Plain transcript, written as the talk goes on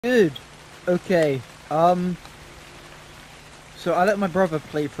Good. Okay. So I let my brother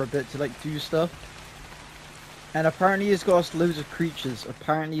play for a bit to like do stuff, and apparently he's got us loads of creatures.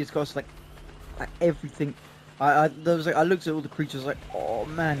 Apparently he's got us like everything. There was like I looked at all the creatures like, oh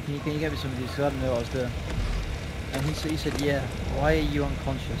man, can you get me some of these? 'Cause I didn't know what I was doing. And he said, yeah. Why are you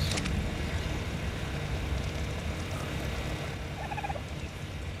unconscious?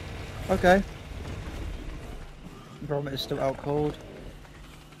 Okay. Barometer is still out cold.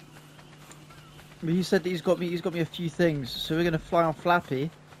 But he said that he's got me a few things. So we're gonna fly on Flappy.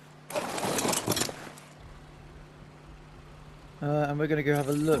 And we're gonna go have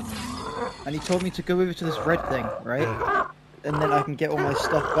a look. And he told me to go over to this red thing, right? And then I can get all my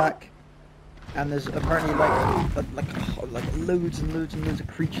stuff back. And there's apparently like loads and loads and loads of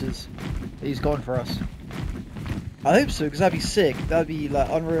creatures that he's gone for us. I hope so, because that'd be sick. That'd be like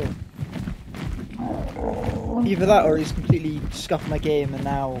unreal. Either that or he's completely scuffed my game and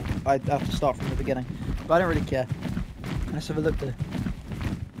now I have to start from the beginning. But I don't really care. Let's have a look there.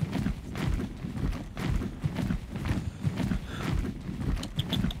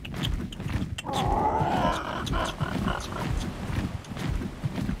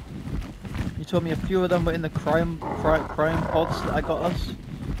 You told me a few of them were in the crime pods that I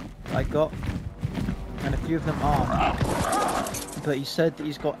got, and a few of them aren't. But he said that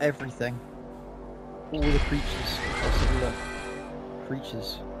he's got everything, all the creatures. Let's have a look.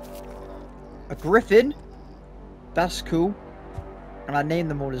 Creatures. A griffin. That's cool. And I named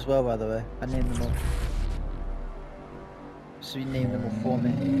them all as well, by the way. I named them all. So he named them all for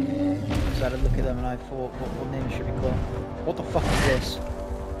me. So I had a look at them and I thought, what name should we call them? What the fuck is this?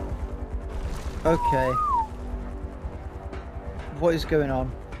 Okay. What is going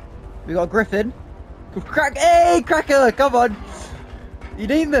on? We got a griffin. Hey, Cracker! Come on! You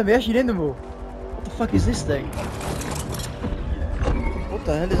named them, yes, you named them all. What the fuck is this thing? What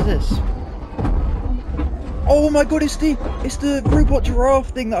the hell is this? Oh my god, it's the robot giraffe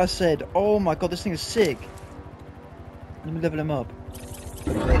thing that I said. Oh my god, this thing is sick. Let me level him up.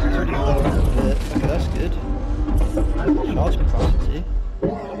 Okay, it's already leveled up a bit. Okay, that's good. Charge capacity.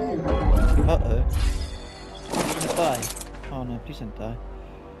 Uh-oh. He's gonna die. Oh no, please don't die.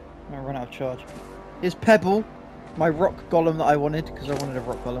 I'm gonna run out of charge. Here's Pebble, my rock golem that I wanted, because I wanted a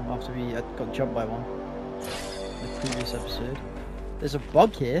rock golem after I got jumped by one in the previous episode. There's a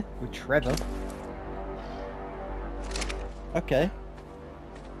bug here with Trevor. Okay.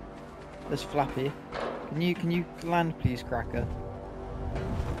 There's Flappy. Can you land please, Cracker?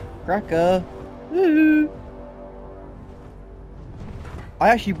 Cracker! Woo! I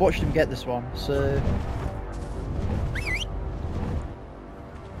actually watched him get this one, so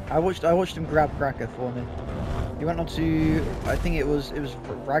I watched him grab Cracker for me. He went on to, I think it was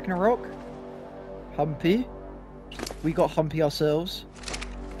Ragnarok? Humpy? We got Humpy ourselves.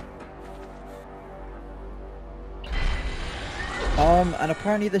 And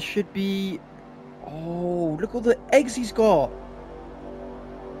apparently there should be... Oh, look all the eggs he's got!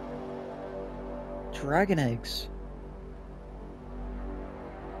 Dragon eggs.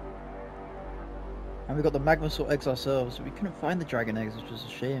 And we got the magma salt eggs ourselves. We couldn't find the dragon eggs, which was a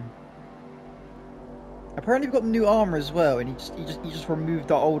shame. Apparently we've got the new armor as well, and he just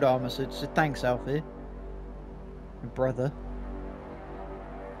removed our old armor. So thanks, Alfie, my brother.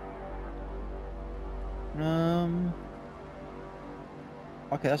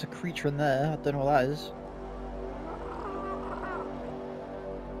 Okay, that's a creature in there. I don't know what that is.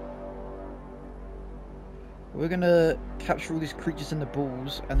 We're gonna capture all these creatures in the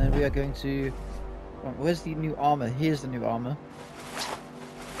balls, and then we are going to... Where's the new armor? Here's the new armor.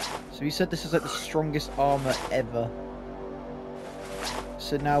 So he said this is like the strongest armor ever.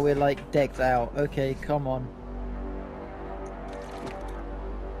 So now we're like decked out. Okay, come on.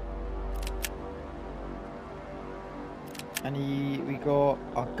 And we got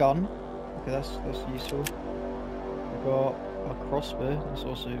our gun. Okay, that's useful. We got our crossbow. That's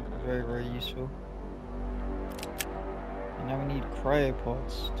also very, very useful. And now we need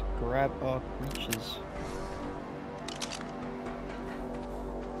cryopods to grab our creatures.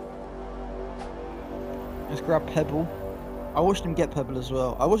 Let's grab Pebble. I watched him get Pebble as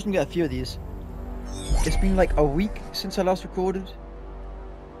well. I watched him get a few of these. It's been like a week since I last recorded.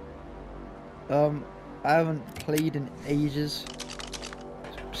 I haven't played in ages,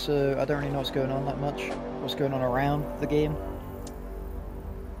 so I don't really know what's going on that much. What's going on around the game.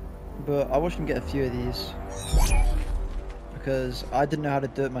 But I watched him get a few of these because I didn't know how to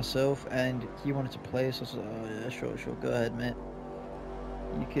do it myself, and he wanted to play, so I was like, oh yeah, sure, go ahead, mate.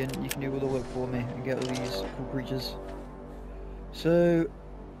 You can do all the work for me and get all these cool creatures. So,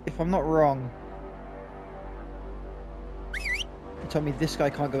 if I'm not wrong, tell me this guy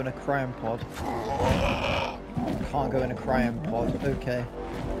can't go in a cryon pod. Can't go in a cryon pod. Okay.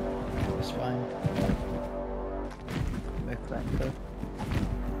 That's fine. No crap though.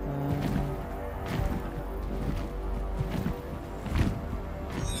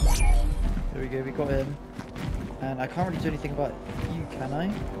 There we go, we got him. And I can't really do anything about you, can I?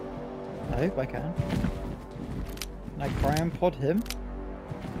 I hope I can. Can I cryon pod him?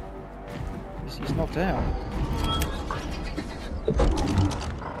 He's knocked out.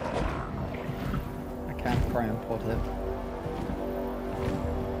 I can't cryon pod him.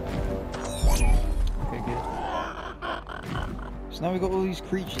 Okay, good. So now we've got all these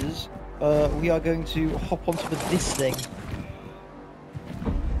creatures. We are going to hop on top of this thing.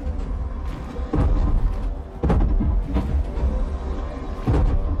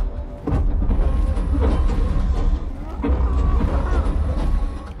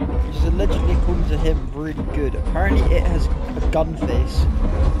 Allegedly, according to him, really good. Apparently it has a gun face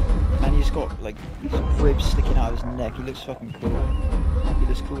and he's got like these ribs sticking out of his neck. He looks fucking cool. He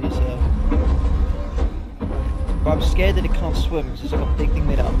looks cool as hell. But I'm scared that it can't swim because it's like a big thing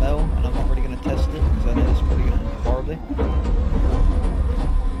made out of metal and I'm not really going to test it because I know it's probably going to end horribly.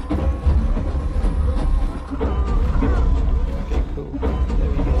 Okay, cool. There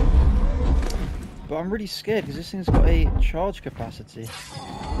we go. But I'm really scared because this thing's got a charge capacity.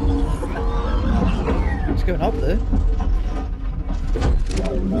 It's going up though.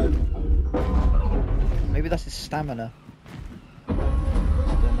 Maybe that's his stamina. I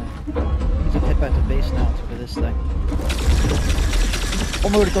don't know. I need to head back to base now to this thing. Oh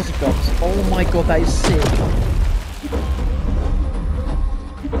my god, it got guns. Oh my god, that is sick.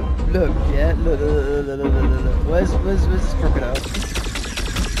 Look, yeah, look. Where's this crocodile?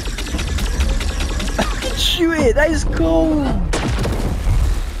 I can shoot it, that is cool!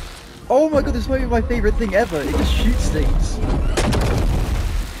 Oh my god, this might be my favourite thing ever. It just shoots things.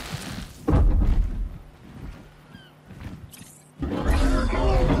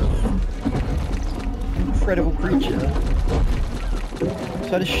 Incredible creature.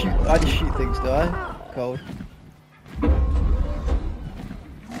 So I just shoot things, do I? Cold.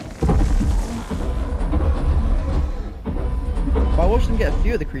 But I watched them get a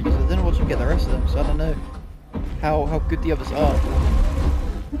few of the creatures, I didn't watch them get the rest of them, so I don't know how good the others are.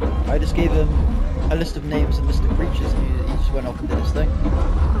 I just gave him a list of names and a list of creatures and he just went off and did his thing.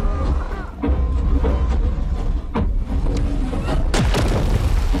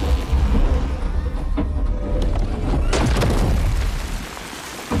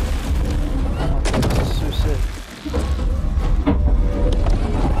 Oh, this is so sick.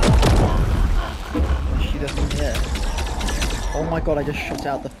 Shoot up in the air. Oh my god, I just shot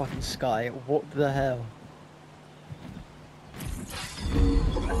out the fucking sky. What the hell?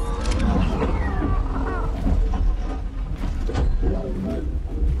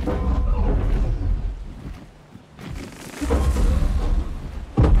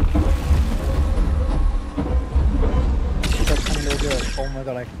 Oh my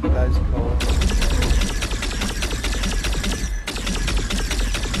god, that is cool.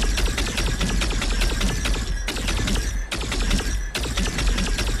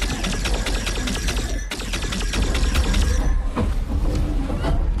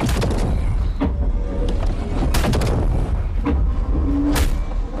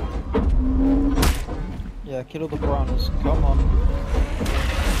 Yeah, kill all the piranhas, come on.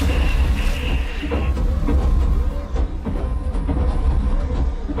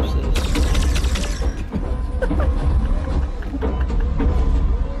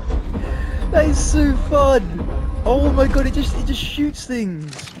 That is so fun! Oh my god, it just shoots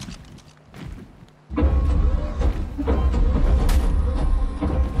things!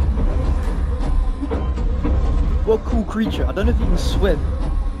 What a cool creature. I don't know if he can swim.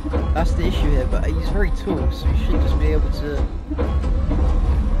 That's the issue here, but he's very tall, so he should just be able to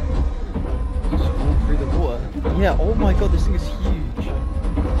just walk through the water. Yeah, oh my god, this thing is huge.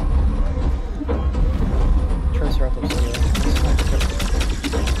 Triceratops over there.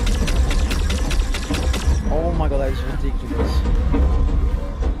 Oh my god, that is ridiculous.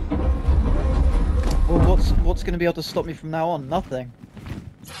 Well, what's going to be able to stop me from now on? Nothing.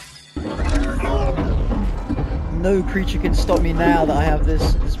 No creature can stop me now that I have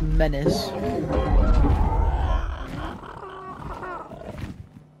this menace.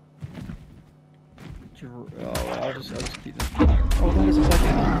 Oh, I'll just keep this. Oh, that is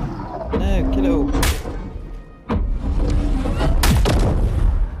attacking. No, kill it all.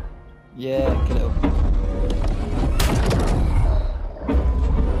 Yeah, kill it all.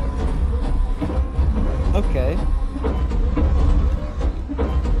 Okay.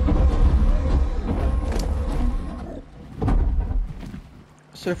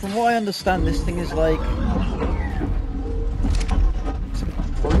 So from what I understand, this thing is like... It's like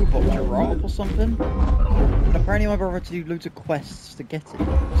a robot giraffe or something. And apparently my brother had to do loads of quests to get it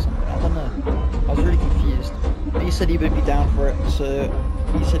or something. I don't know. I was really confused. But he said he would be down for it, so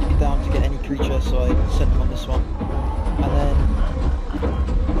he said he'd be down to get any creature, so I sent him on this one. And then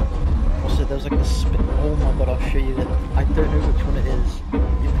also there was like a spin. Oh my god, I'll show you that. I don't know which one it is.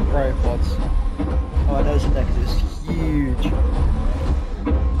 You can cryopods. Oh, I know it's in there because it's huge.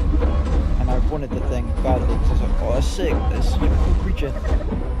 And I wanted the thing badly because I was like, oh, that's sick. That's such a cool creature.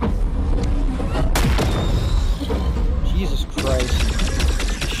 Jesus Christ.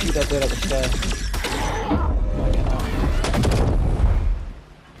 Shoot that bird out the sky. Fucking hell.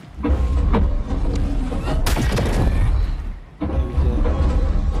 There we go.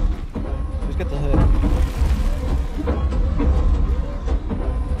 Let's get the hood.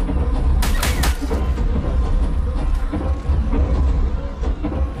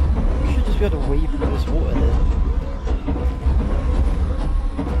 We should just be able to wade through this water here.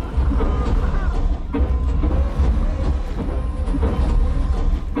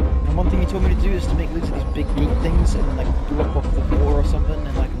 He told me to do is to make loads of these big gate things and then like block off the water or something,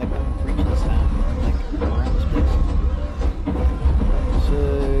 and I can like put creatures down and like around this place. So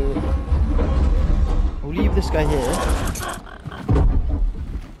we'll leave this guy here.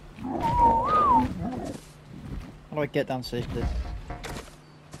 How do I get down safely?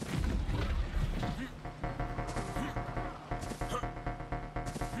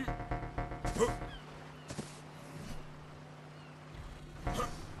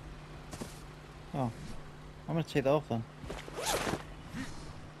 Oh, I'm gonna take that off then.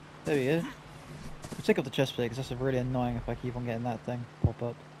 There we go. We'll take off the chest plate because that's really annoying if I keep on getting that thing pop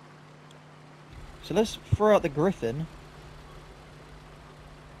up. So let's throw out the griffin.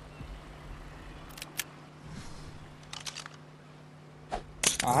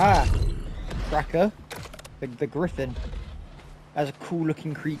 Ah! Cracker. The griffin. That's a cool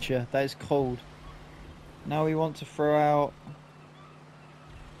looking creature. That is cold. Now we want to throw out...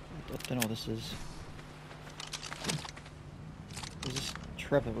 I don't know what this is. Is this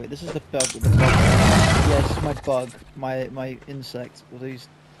Trevor? Wait, this is the bug with the bug. Yeah, this is my bug. My insect. All these...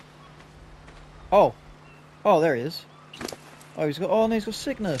 Oh! Oh, there he is. Oh, he's got... Oh, no, he's got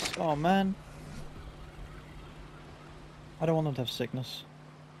sickness. Oh, man. I don't want him to have sickness.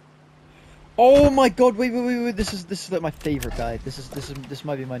 Oh my god, wait. This is like my favourite guy. This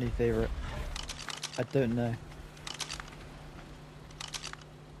might be my new favourite. I don't know.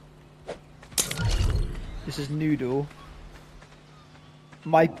 This is Noodle.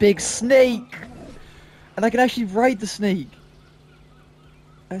 My big snake! And I can actually ride the snake!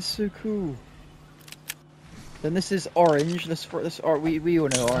 That's so cool. Then this is Orange. We all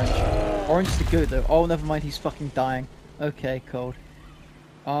know Orange. Orange is the goat though. Oh, never mind, he's fucking dying. Okay, cold.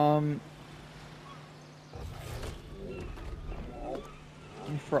 Let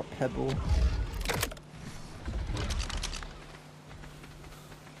me throw up Pebble.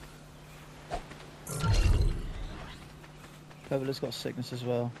 Pebble has got sickness as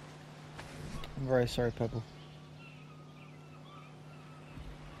well. I'm very sorry, Pebble.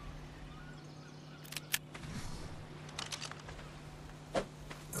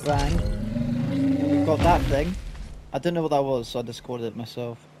 Bang. We've got that thing. I don't know what that was, so I discorded it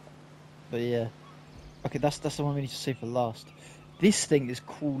myself. But yeah. Okay, that's the one we need to save for last. This thing is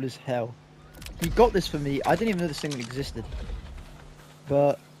cool as hell. He got this for me. I didn't even know this thing existed.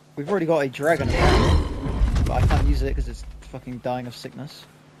 But we've already got a dragon apparently. But I can't use it because it's fucking dying of sickness.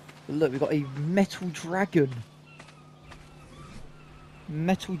 But look, we've got a metal dragon.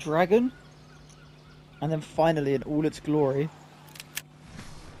 Metal dragon. And then finally, in all its glory,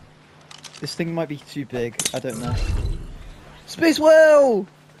 this thing might be too big. I don't know. Space whale!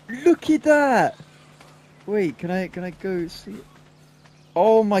 Look at that! Wait, can I go see it?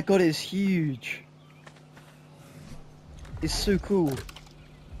 Oh my god, it's huge. It's so cool.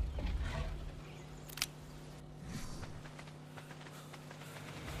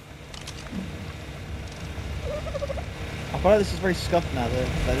 I feel like this is very scuffed now though.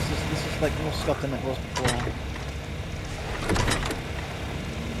 Like, this is like more scuffed than it was before.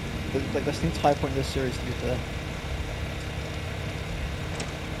 But, like, that's the entire point of this series, to be fair.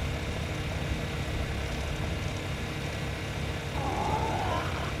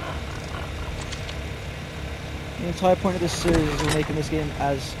 The entire point of this series is we're making this game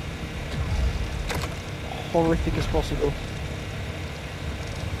as horrific as possible.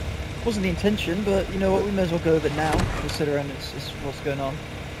 Wasn't the intention, but you know what, we may as well go with it now, considering it's what's going on.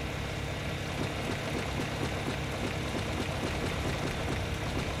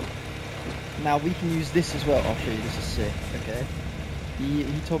 Now we can use this as well. I'll show you, this is sick, okay? He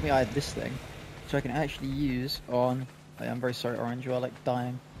told me I had this thing, which I can actually use on. I'm very sorry, Orange. You are like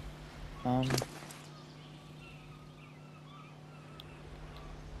dying. Don't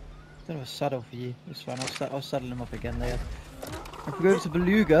have a saddle for you. It's fine. I'll saddle him up again later. If we go to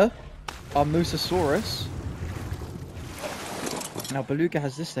Beluga, our Mosasaurus. Now Beluga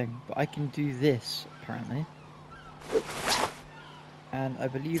has this thing, but I can do this apparently. And I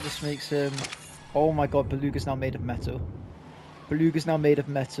believe this makes him. Oh my god! Beluga's now made of metal. Beluga's now made of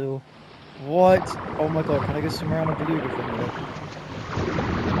metal. What? Oh my god! Can I go swim around a Beluga from here?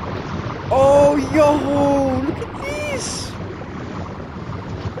 Oh yo! Look at this!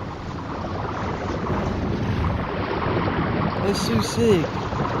 They're so sick.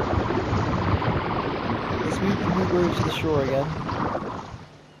 Let's move over to the shore again.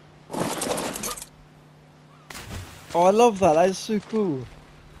 Oh, I love that. That is so cool.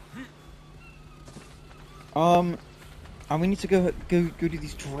 And we need to go do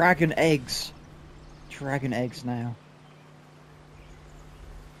these dragon eggs. Dragon eggs now.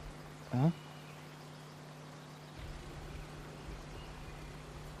 Huh?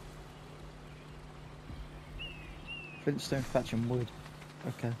 Flintstone, thatch and wood.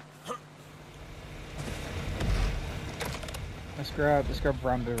 Okay. Let's grab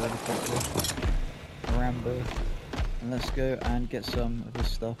Rambo really quickly. Rambo. And let's go and get some of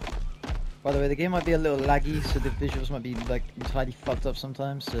this stuff. By the way, the game might be a little laggy, so the visuals might be like entirely fucked up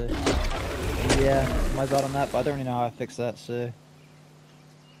sometimes, so yeah, my bad on that, but I don't really know how I fix that, so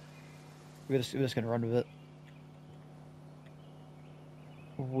we're just gonna run with it.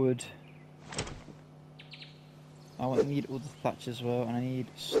 Wood. I need all the thatch as well, and I need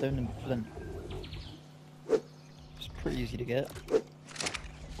stone and flint. It's pretty easy to get.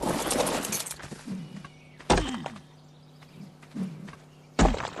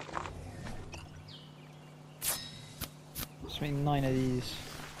 Let's make 9 of these.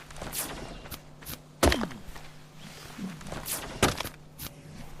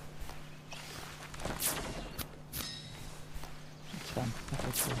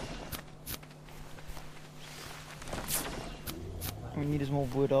 We need is more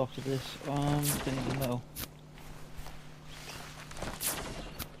wood after this. Don't even know.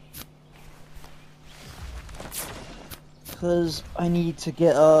 Because I need to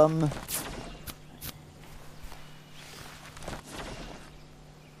get oh,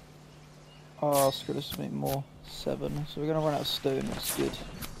 screw this, make more. 7. So we're gonna run out of stone. That's good.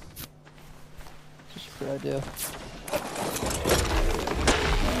 Just a good idea.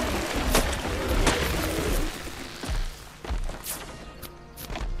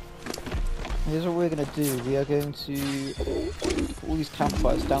 Here's what we're going to do. We are going to put all these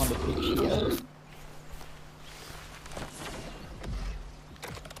campfires down the beach here.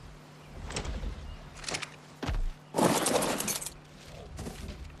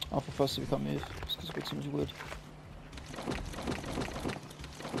 Oh, for first we can't move. It's because we've got too much wood.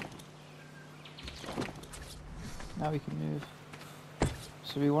 Now we can move.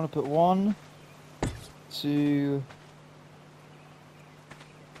 So we want to put 1, 2...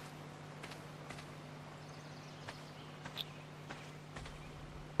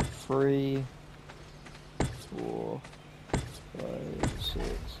 3, 4, 5, 6,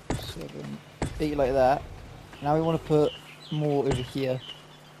 7, 8 like that. Now we want to put more over here.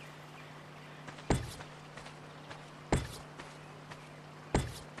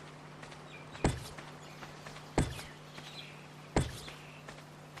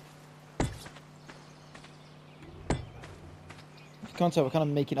 If you can't tell, we're kind of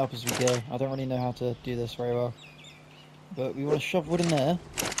making it up as we go. I don't really know how to do this very well. But we want to shove wood in there.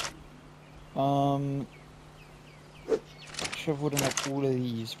 Shove wood in like all of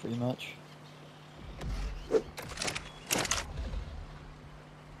these pretty much.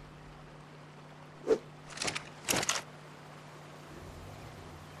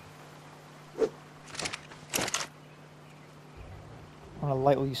 I want to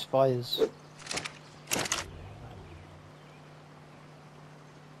light all these fires.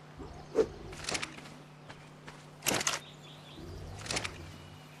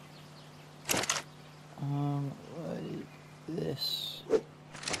 Like this. So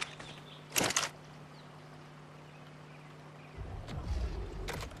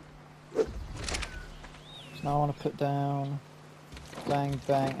now I want to put down bang,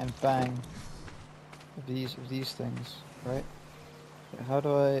 bang, and bang of these things, right? Okay, how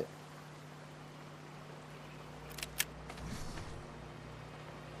do I?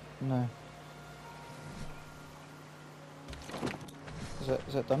 No.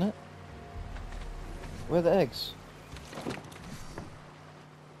 Is that done it? Where are the eggs?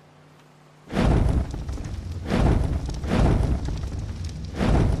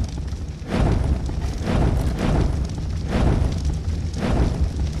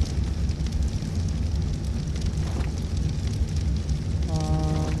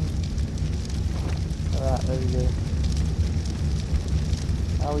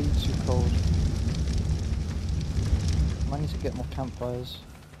 How are you too cold? I need to get more campfires.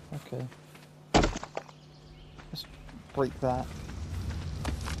 Okay. Let's break that.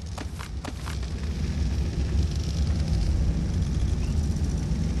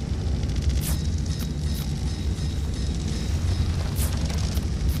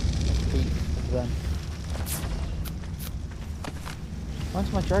 Of them.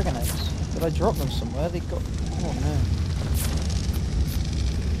 Where's my dragon eggs? Did I drop them somewhere? They got... Oh no.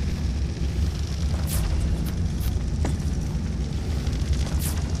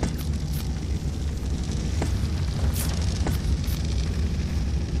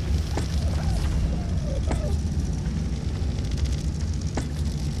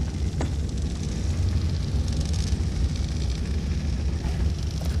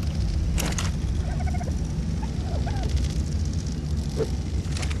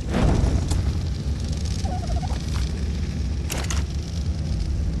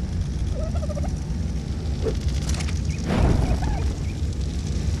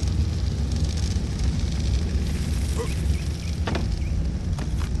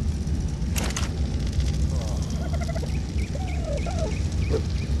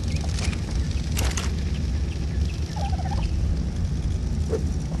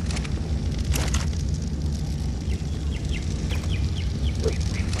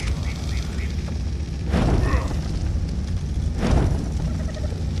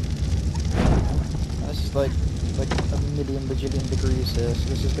 Like a million bajillion degrees here, so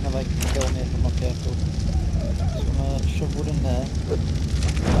this is gonna like kill me if I'm not careful. So I'm gonna shovel it in there,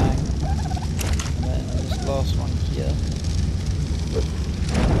 bang, and then this last one here,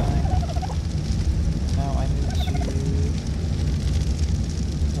 bang. Now I need to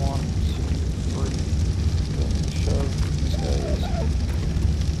 1, 2, 3, go shove these guys.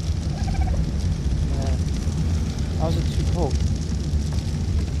 Yeah. How's it too cold?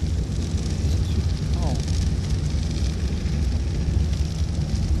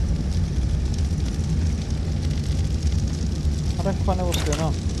 I don't quite know what's going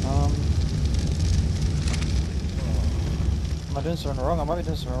on. Am I doing something wrong? I might be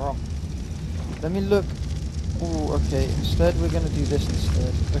doing something wrong. Let me look. Ooh, okay. Instead, we're gonna do this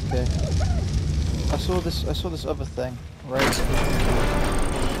instead. Okay. I saw this other thing, right?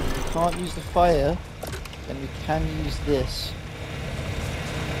 We can't use the fire, then we can use this.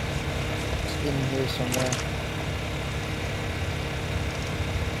 It's in here somewhere.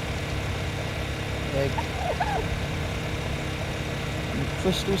 Egg.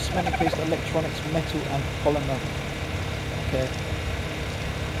 Crystal, cement paste, electronics, metal and polymer. Okay.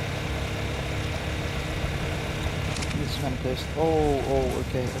 Need cement paste. Oh,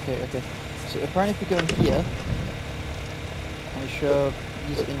 okay. So apparently if we go in here, and we shove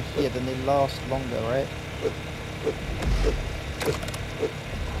these in here, then they last longer, right?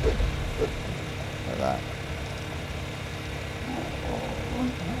 Like that.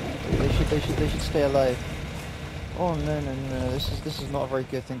 They should stay alive. Oh no, this is not a very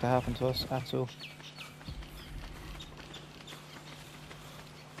good thing to happen to us at all.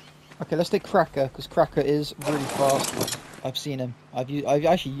 Okay, let's take Cracker, because Cracker is really fast. I've seen him. I've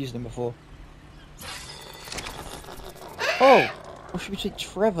actually used him before. Oh! Or should we take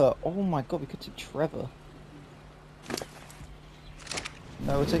Trevor? Oh my god, we could take Trevor.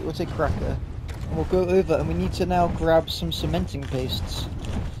 No, we'll take Cracker. And we'll go over and we need to now grab some cementing pastes.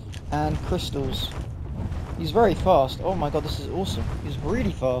 And crystals. He's very fast. Oh my god, this is awesome. He's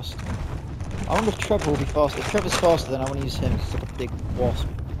really fast. I wonder if Trevor will be faster. If Trevor's faster, then I want to use him. He's like a big wasp.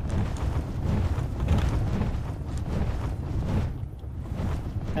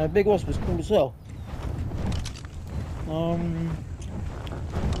 And a big wasp is cool as hell.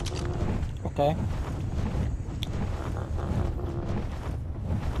 Okay.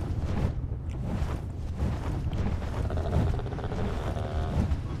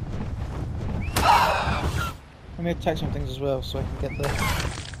 Let me attack some things as well so I can get the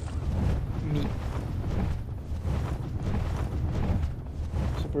meat.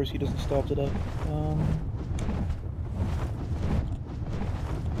 So Brucey doesn't starve to death.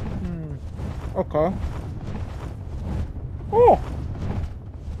 Okay. Oh!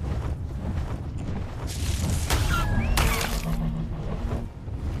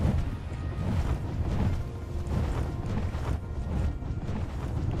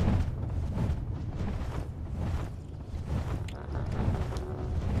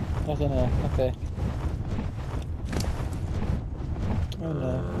 Nothing there, okay. Oh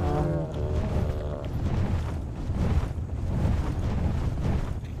no.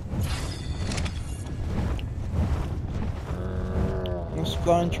 Let's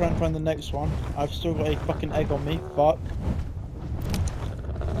go and try and find the next one. I've still got a fucking egg on me, fuck.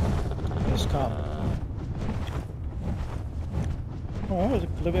 just come. Oh, that was a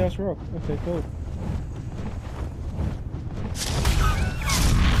clever ass rock. Okay, cool.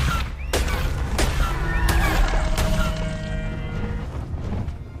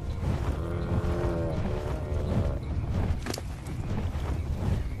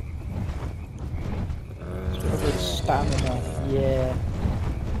 Stamina, yeah.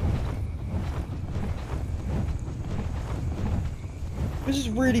 This is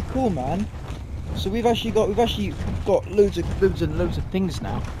really cool, man. So we've actually got loads of things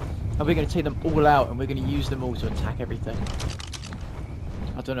now, and we're going to take them all out, and we're going to use them all to attack everything.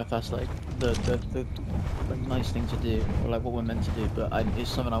 I don't know if that's like the like, nice thing to do, or like what we're meant to do, but it's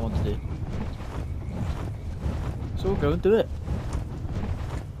something I want to do. So we'll go and do it.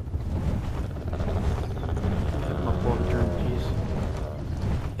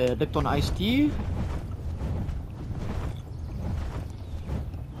 Lipped on iced tea.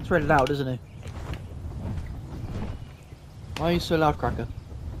 It's very loud, isn't it? Why are you so loud, Cracker?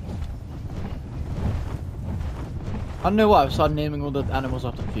 I don't know why I've started naming all the animals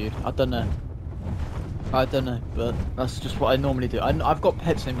after food. I don't know. I don't know, but that's just what I normally do. I've got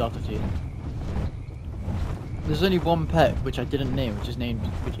pets named after food. There's only one pet which I didn't name, which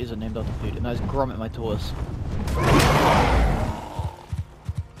isn't named after food, and that is Gromit, my tortoise.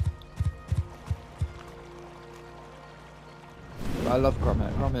 I love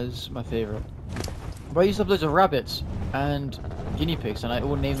Gromit. Gromit is my favourite. But I used to have loads of rabbits and guinea pigs, and I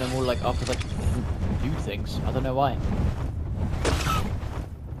all named them all like after like food things. I don't know why.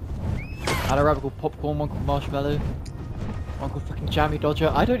 I had a rabbit called Popcorn, one called Marshmallow, one called fucking Jammy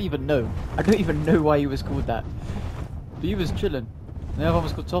Dodger. I don't even know. I don't even know why he was called that. But he was chilling. And the other one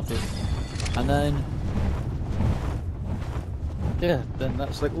was called Toffee. And then yeah, then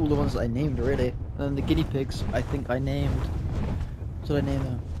that's like all the ones that I named really. And then the guinea pigs, I think I named. What did I name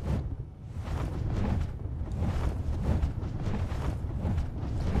them?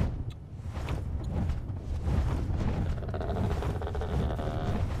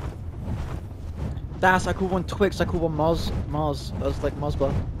 Das, I called one Twix, I called one Mars. I was like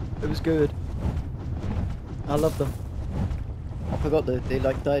Mozbar. It was good. I love them. I forgot that they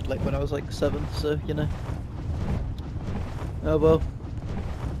like died like when I was like 7, so you know. Oh well.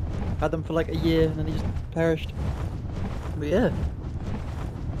 Had them for like a year and then they just perished. But yeah.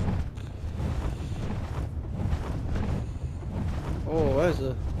 Oh, there's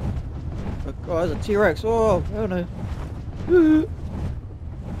a there's a T-Rex. Oh no.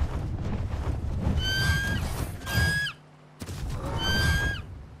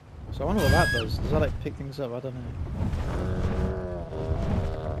 So I wonder what that does. Does that like pick things up? I don't know.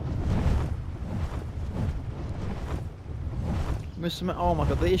 Oh my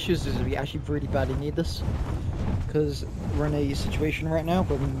god, the issue is we actually really badly need this. Because we're in a situation right now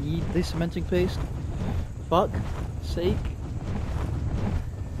where we need the cementing paste. Fuck sake.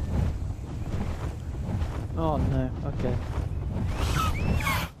 Oh no, okay.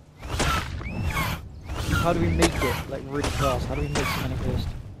 How do we make it like really fast? How do we make cementing paste?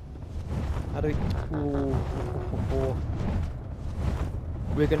 How do we... Ooh.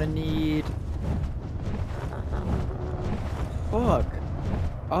 We're gonna need... Fuck.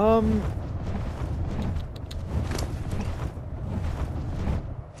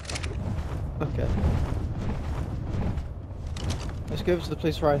 Okay. Let's go over to the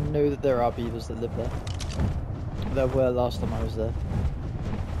place where I know that there are beavers that live there. There were last time I was there.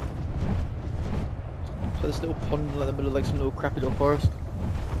 So this little pond in the middle of like some little crappy little forest.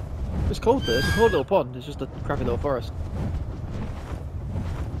 It's cold there, it's a cold little pond, it's just a crappy little forest.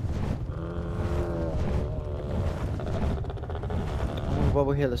 While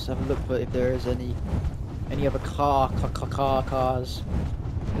we're here, let's have a look for if there is any other cars.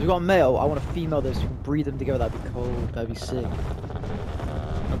 If we've got a male, I want a female though, so we can breed them together. That'd be cold, that'd be sick.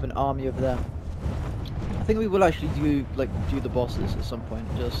 Have an army of them. I think we will actually do the bosses at some point.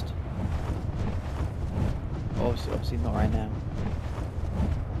 Just obviously not right now.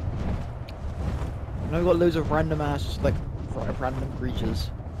 And we've got loads of random ass random creatures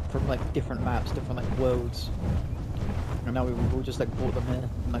from like different maps, different like worlds. And now we've all just like bought them here,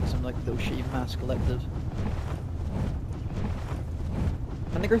 in, like some like little shitty mass collective.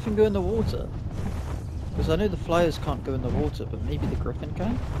 Can the griffin go in the water? Because I know the flyers can't go in the water, but maybe the griffin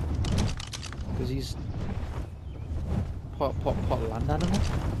can? Because he's part land animal?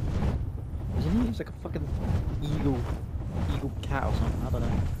 Isn't he? He's like a fucking eagle cat or something, I don't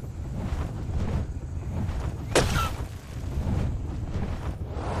know.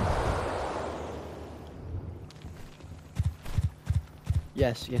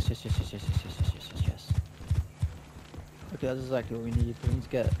 Yes. Okay, that's exactly what we need. We need to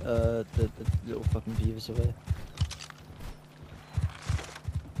get the little fucking beavers away.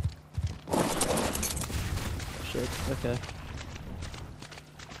 Oh, shit. Okay.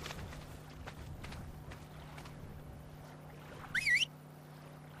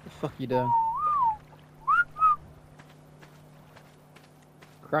 What the fuck are you doing?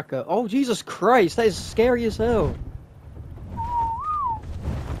 Cracker. Oh, Jesus Christ! That is scary as hell!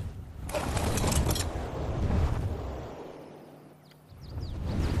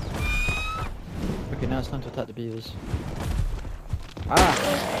 Okay, now it's time to attack the beavers.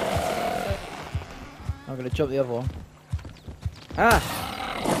 Ah! I'm gonna jump the other one. Ah!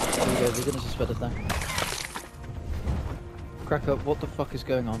 There we go, they're gonna suspect a thing. Cracker, what the fuck is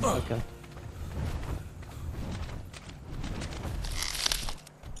going on? Okay.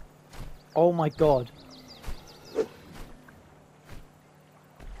 Oh my god.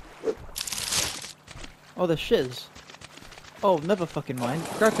 Oh, they're shiz. Oh, never fucking mind.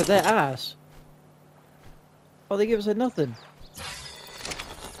 Cracker, they're ass. Oh, they give us a nothing.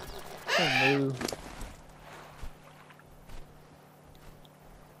 Oh no.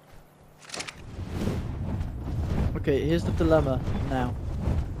 Okay, here's the dilemma now.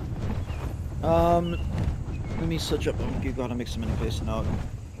 Let me search up on Google how to make cementing paste in ARK.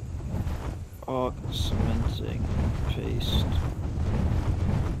 ARK cementing paste.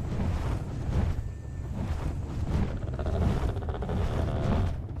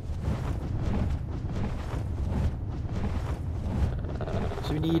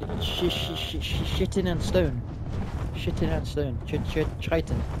 So we need shitting and stone. Shitting and stone.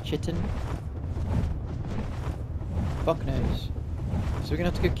 Shitting. Fuck knows. So we're gonna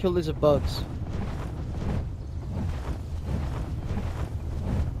have to go kill loads of bugs.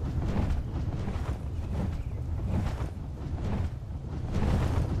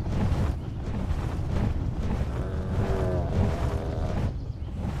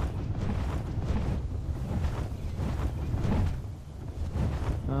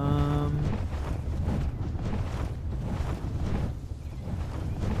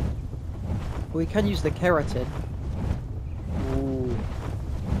 We can use the keratin. Ooh.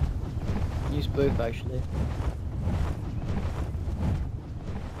 Use both actually.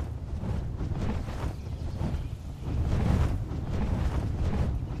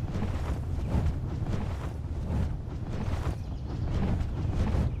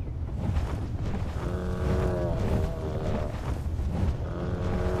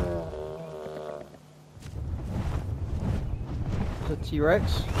 Is it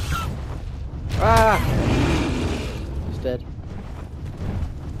T-Rex? Ah! He's dead.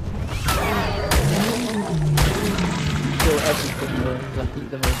 Kill everything though, because I hate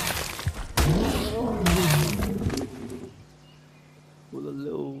them all. All the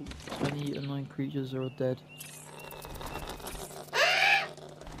little tiny annoying creatures are all dead.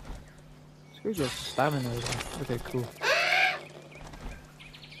 Screw your stamina over. Okay, cool.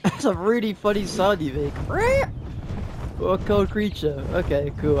 That's a really funny sound you make. What a cold creature.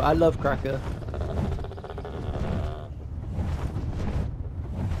 Okay, cool. I love Cracker.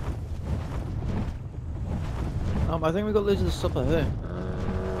 I think we got loads of stuff at home.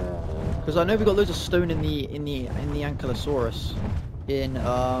 Because I know we got loads of stone in the Ankylosaurus.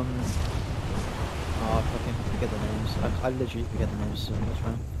 Oh, I fucking forget the names. I literally forget the names so much,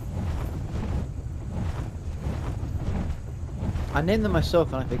 man. I named them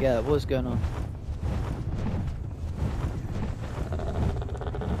myself and I forget. What is going on?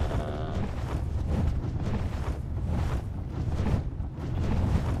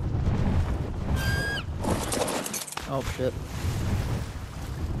 Oh shit.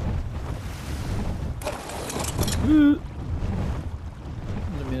 Didn't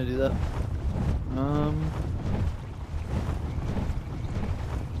mean to do that.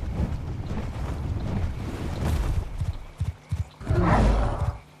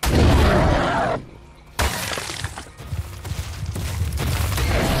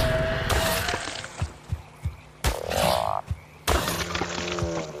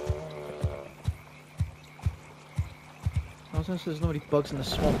 I was gonna say there's nobody bugs in the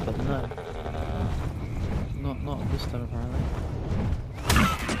swamp, but no. Not this time apparently.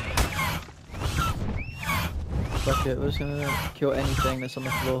 Fuck it, we're just gonna kill anything that's on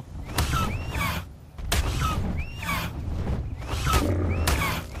the floor.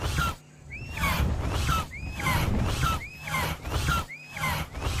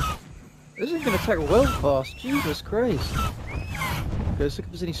 This isn't gonna attack well fast, Jesus Christ. Okay, let's look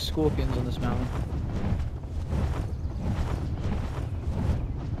if there's any scorpions on this mountain.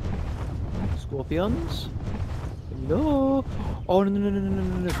 Scorpions? Hello? Oh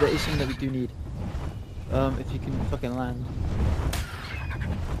no, there is something that we do need. If you can fucking land.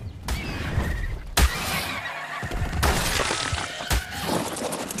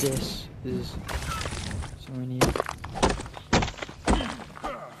 This is somewhere near.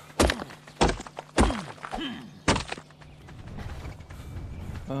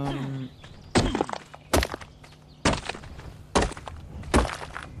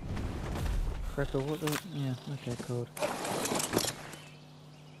 Crystal, what the? Yeah, okay, cool.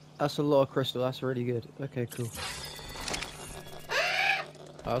 That's a lot of crystal, that's really good. Okay, cool.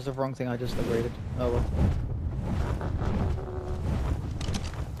 That was the wrong thing I just upgraded. Oh well.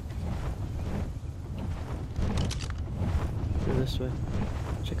 Go this way.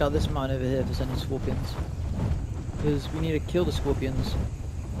 Check out this mountain over here if there's any scorpions. Because we need to kill the scorpions.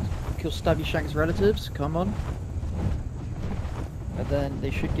 Kill Stabby Shank's relatives, come on. And then they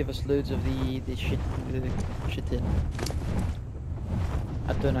should give us loads of the chitin.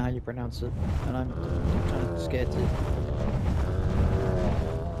 I don't know how you pronounce it, and I'm kind of scared to.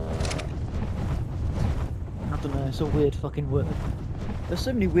 I don't know, it's a weird fucking word. There's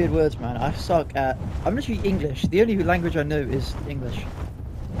so many weird words, man. I suck at... I'm literally English. The only language I know is English.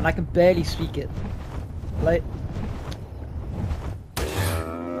 And I can barely speak it. Like...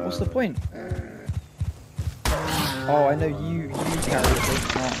 What's the point? Oh, I know you carry it.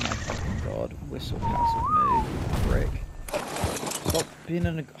 Oh my fucking god. Whistle passive mode. Frick. Stop being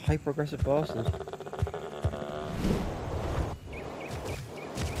a hyper-aggressive bastard.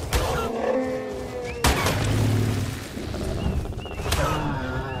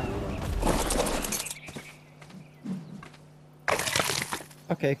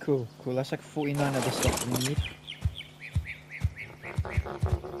 Okay, cool. That's like 49 of the stuff that we need.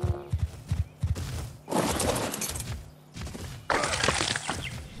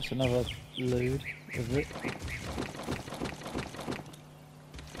 That's another load of it.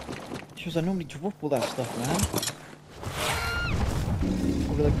 Because I normally drop all that stuff, man.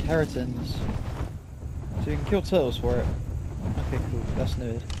 All the keratins. So you can kill turtles for it. Okay, cool. That's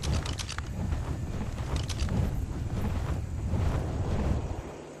nerd.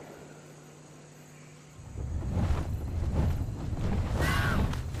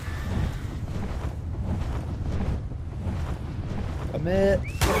 I'm it.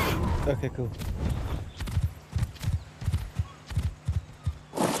 Okay, cool.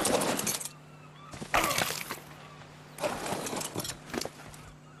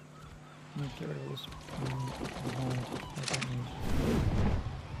 Get rid of this.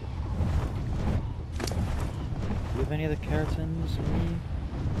 Do you have any other keratins?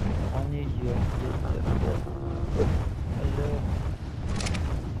 I need you. Hello.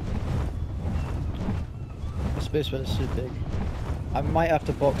 The space whale is so big. I might have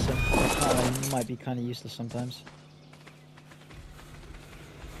to box him. He might be kind of useless sometimes.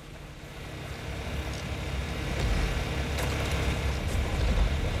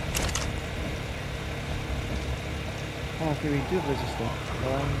 Oh, okay, we do have loads of stuff.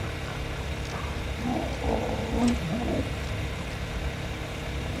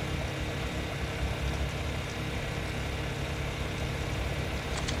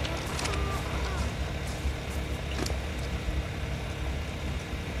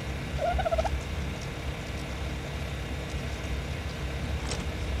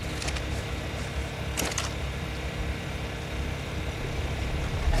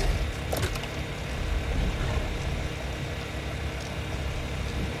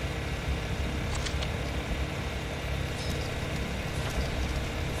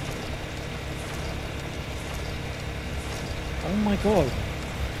 Oh my god.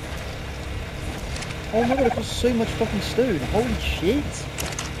 Oh my god, it costs so much fucking stone. Holy shit.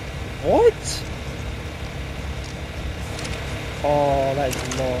 What? Oh, that is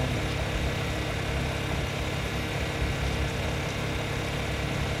long.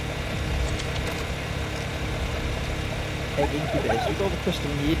 Egg incubators. We've got all the crystal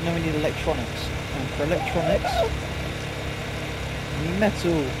we need, now we need electronics. And for electronics, we need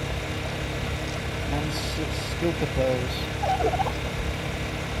metal. And skilker pearls.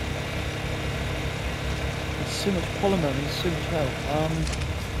 There's so much polymer and so much health.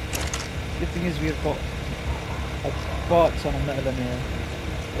 Good thing is we have got a butt ton of metal in here.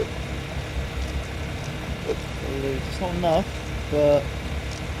 It's not enough, but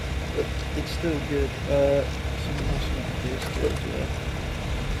it's still good. Something else we can do is good, yeah.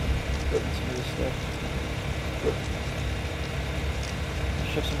 Some of this stuff.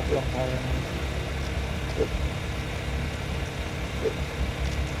 Shove some more gunpowder in there.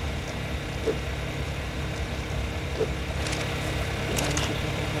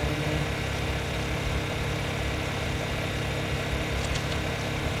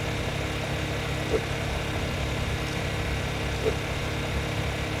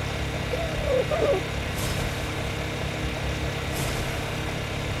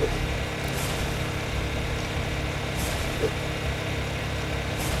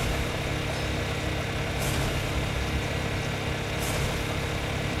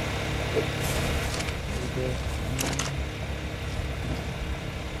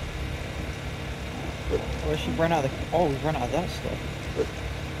 Oh, she ran out of the... Oh, we've run out of that stuff.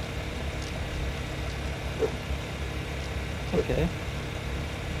 Okay.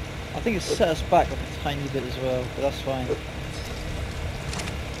 I think it's set us back like a tiny bit as well, but that's fine.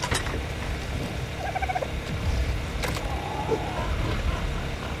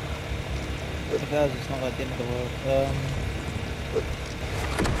 If ours, it's not like the end of the world.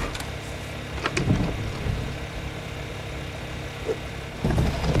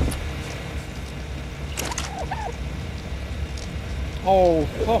 Oh,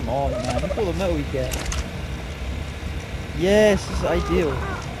 come on, man. Look at all the metal we get. Yes, this is ideal. I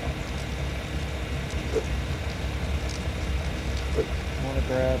want to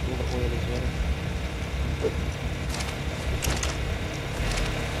grab all the oil as well.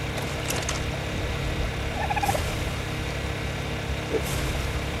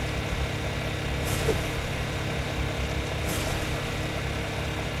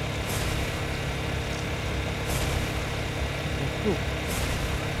 Cool.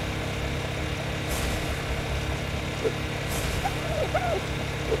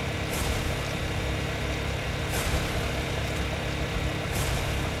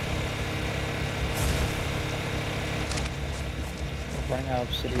 We're running out of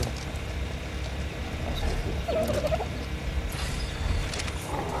obsidian. That's not good.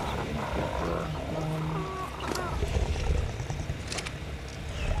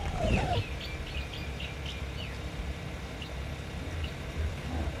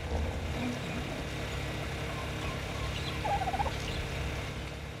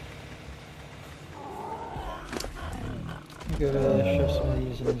 Go shove some of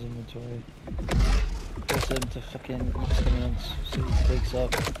these in his inventory. Force him to fucking eat stimulants so he wakes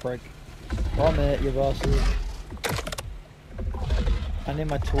up, prick. Vomit, you bastard. I need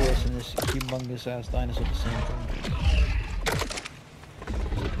my Taurus and this humongous ass dinosaur at the same time.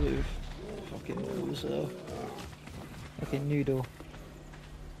 Dude, fucking loser. Fucking noodle.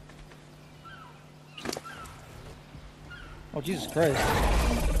 Oh Jesus Christ.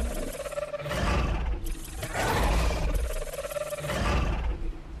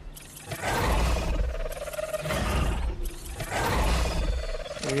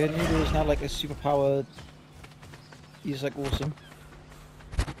 Weird Noodle is now like a superpowered. He's like awesome.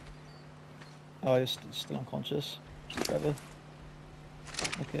 Oh, you're still unconscious, Trevor.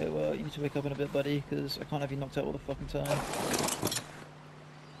 Okay, well, you need to wake up in a bit, buddy, because I can't have you knocked out all the fucking time.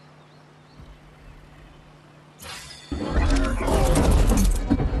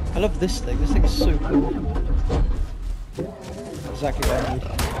 I love this thing. This thing is so cool. Exactly what I need.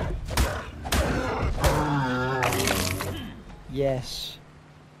 Yes.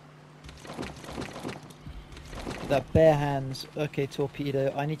 That bare hands. Okay,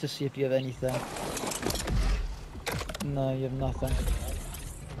 torpedo. I need to see if you have anything. No, you have nothing.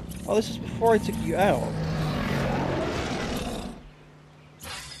 Oh, this is before I took you out.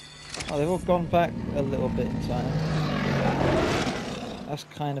 Oh, they've all gone back a little bit in time. That's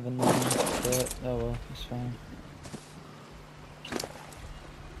kind of annoying, but oh well, it's fine.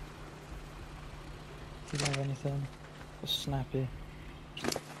 Do you have anything? Just snappy.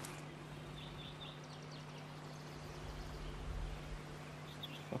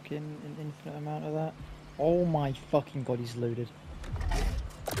 Fucking an infinite amount of that. Oh my fucking god, he's loaded.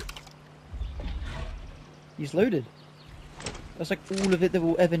 He's loaded. That's like all of it that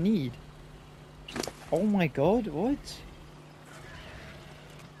we'll ever need. Oh my god, what?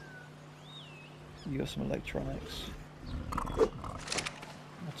 You got some electronics. I'll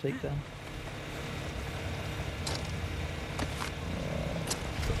take them.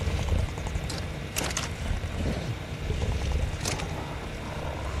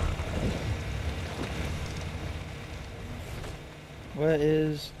 Where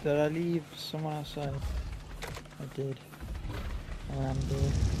is... Did I leave someone outside? I did. Rambo.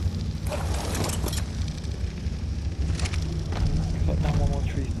 Cut down one more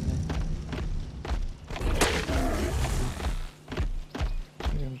tree for me.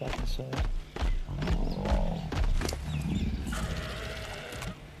 Move him back inside.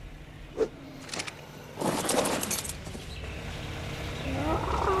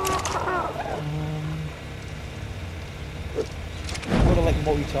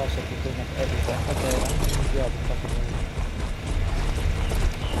 Multitask like you're doing everything. Okay, I'm gonna grab the fucking way.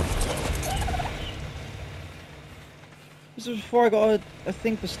 This was before I got a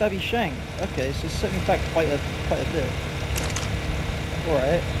thing for Stabby Shank. Okay, so it set me back quite a bit.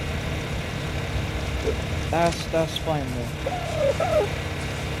 Alright. That's fine though.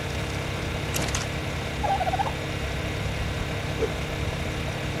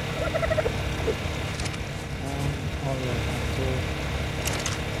 Oh yeah,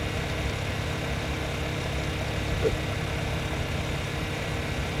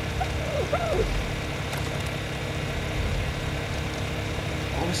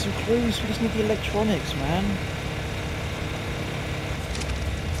 oh, we're so close. We just need the electronics, man.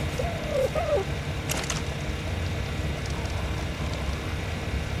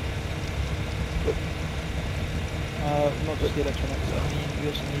 Not just the electronics, I mean, we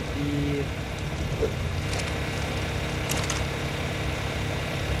also need the...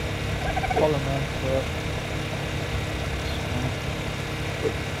 polymer, but...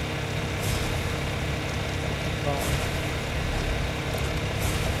 Oh,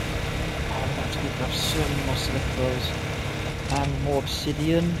 we have to grab so many more silver and more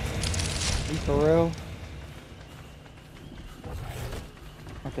obsidian. Be for real.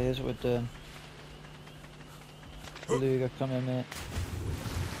 Okay, here's what we're doing. Luger, come here, mate.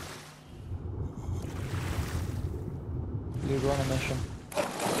 Luger on a mission.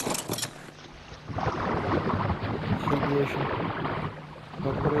 Fleet the ocean. Go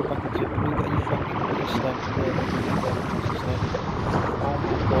all the way back into it. Luger, you fucking stuck. Oh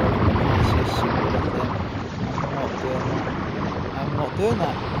my god, this is a singular thing. I'm not doing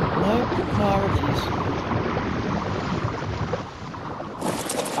that. No, I refuse.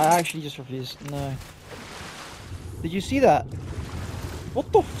 I actually just refuse. No. Did you see that?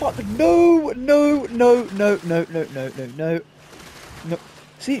 What the fuck? No.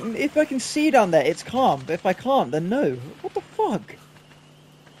 See, if I can see down there, it's calm. But if I can't, then no. What the fuck?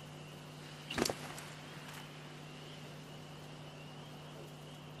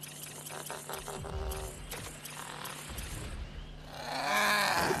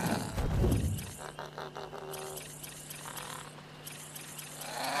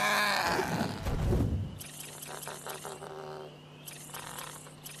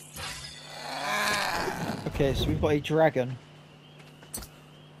 Okay, so we've got a dragon.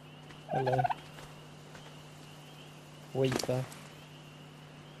 Hello. Wafer.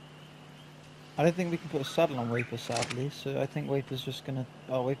 I don't think we can put a saddle on Wafer, sadly, so I think Wafer's just gonna...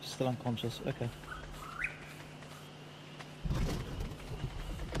 Oh, Wafer's still unconscious, okay.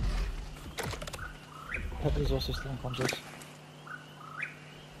 Pepper's also still unconscious.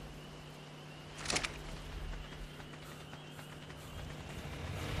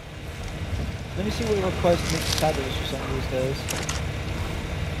 Let me see what it requires to make saddles for some of these guys.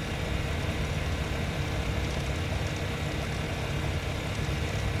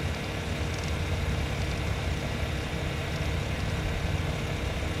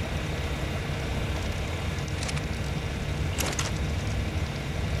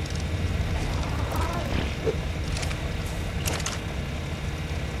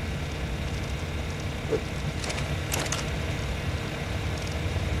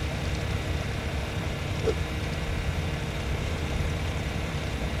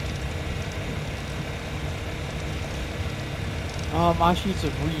 I actually need to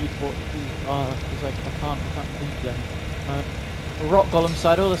read what because I can't read them. Rock Golem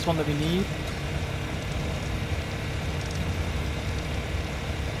saddle, this one that we need.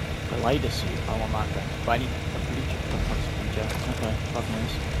 The lighter suit, I want that then. But I need a breacher. Okay, fuck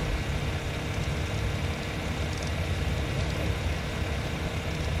knows.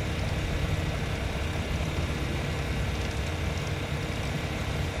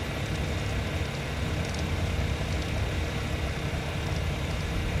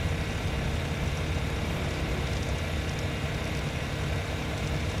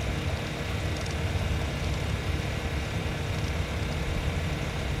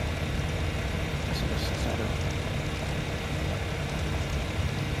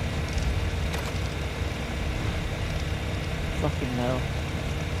 Fucking hell.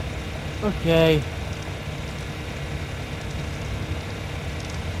 Okay.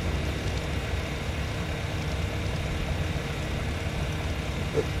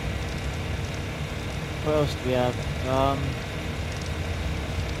 What else do we have?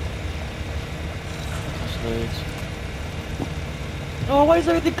 Loads. Oh, why does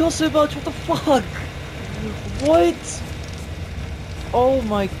everything cost so much? What the fuck? What? Oh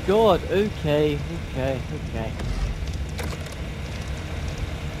my god. Okay.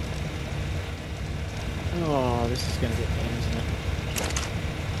 Oh, this is gonna get pain, isn't it?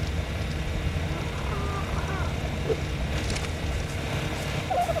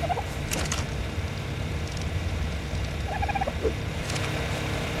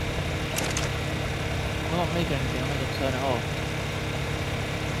 not making anything, I'm gonna turn it off.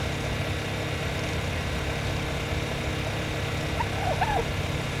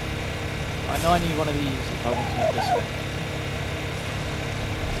 I know I need one of these if I want to use this one.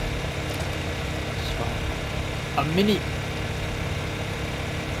 That's fine. A mini.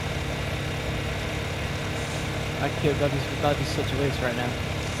 Okay, that'd be such a waste right now.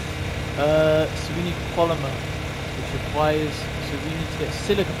 So we need polymer, which requires. So we need to get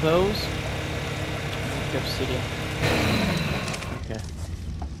silica pearls. We need to get obsidian. Okay.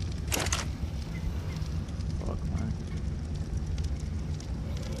 Fuck, man.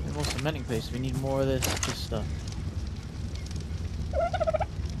 And more cementing paste. We need more of this stuff.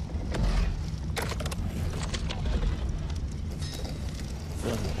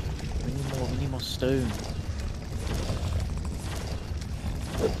 We need more stone.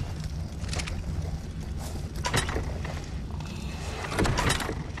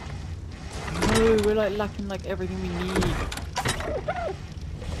 No, we're like lacking like everything we need.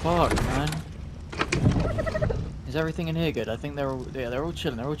 Fuck, man. Is everything in here good? I think they're all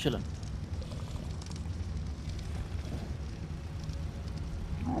chilling. They're all chilling.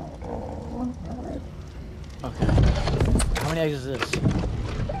 Okay. How many eggs is this?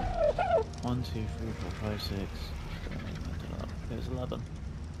 1, 2, 3, 4, 5, 6. There's 11.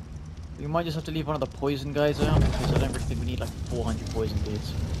 We might just have to leave one of the poison guys out because I don't really think we need like 400 poison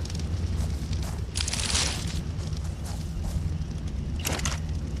dudes.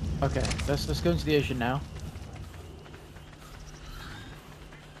 Okay, let's go into the ocean now.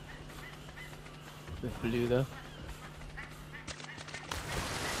 With blue though.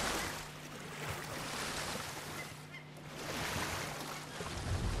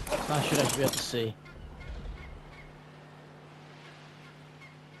 So I should actually be able to see.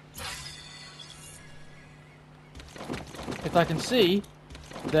 If I can see,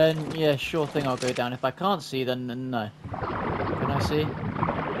 then yeah, sure thing, I'll go down. If I can't see, then no. Can I see?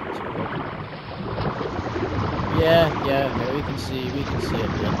 Yeah, okay, we can see it,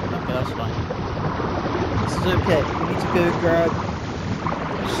 yeah. Okay, that's fine. This is okay. We need to go grab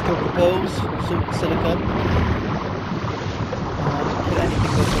silica balls, silica. Kill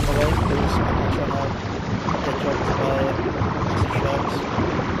anything that's on the way, because I'm not trying to get dropped by massive sharks.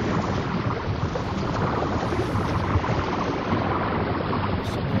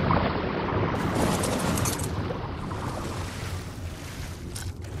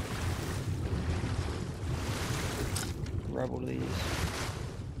 Grab all of these.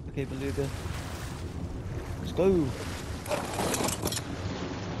 Okay, beluga. Let's go.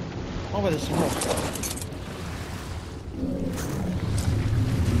 Oh, wait, there's some more.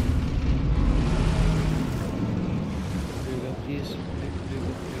 Beluga, please.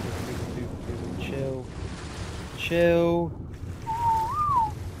 Beluga. Chill. Chill.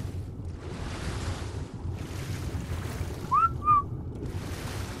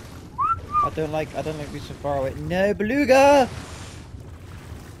 I don't like being so far away. No, beluga!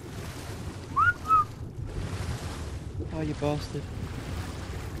 Oh, you bastard.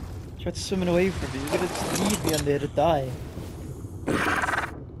 Tried swimming away from me. You're gonna just leave me on there to die.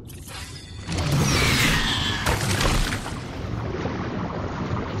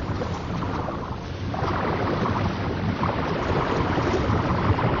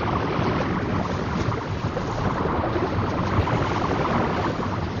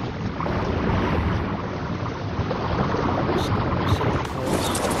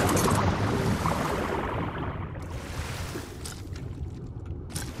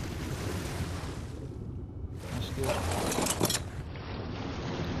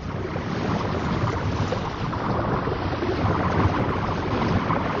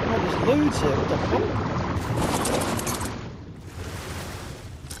 Loads here, what the fuck?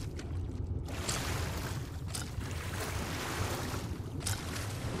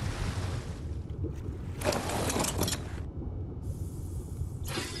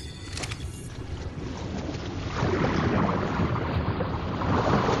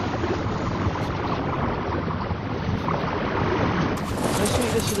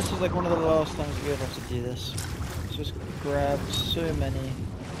 This is like one of the last times we ever have to do this. Let's just grab so many.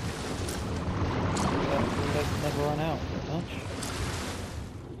 We'll never run out that much.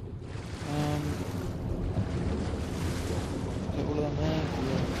 Put all of them there.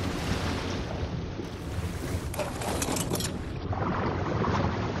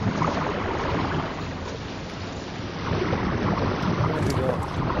 What have we got?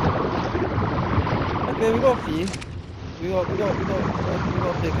 Okay, we got a few. We got a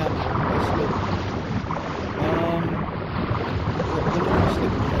big handful. That's good.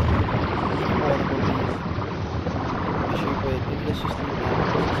 Let's just leave that.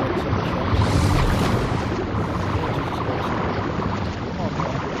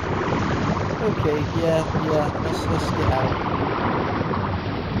 Okay, yeah, let's get out.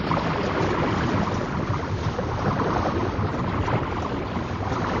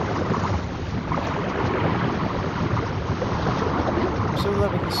 I'm so glad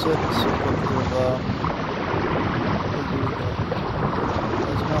we can circle so quickly with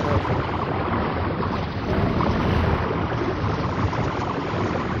that's not helpful.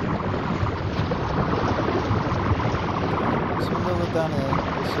 So we'll look down here and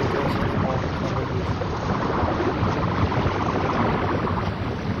see if there's any more and then we'll leave.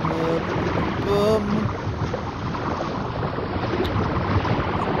 From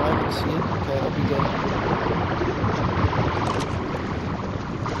what I can see, okay, I'll be good.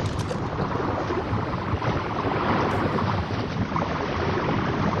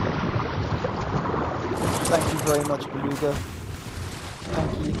 Thank you very much, Beluga.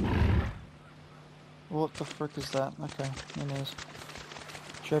 Thank you. What the frick is that? Okay, who knows.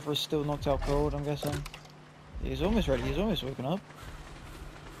 Trevor's still knocked out cold, I'm guessing. He's almost ready, he's almost woken up.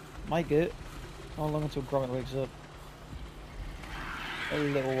 Might get. How long until Gromit wakes up? A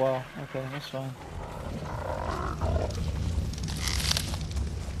little while. Okay, that's fine.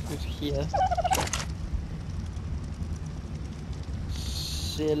 Go to here.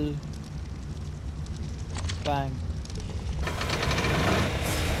 Sill. Bang.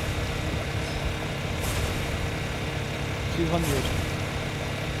 $200.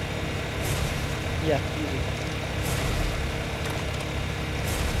 Yeah, easy.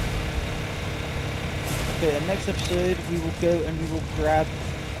 Okay, the next episode we will go and we will grab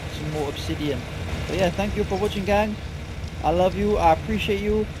some more obsidian. But yeah, thank you for watching, gang. I love you, I appreciate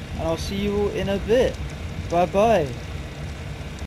you, and I'll see you in a bit. Bye bye.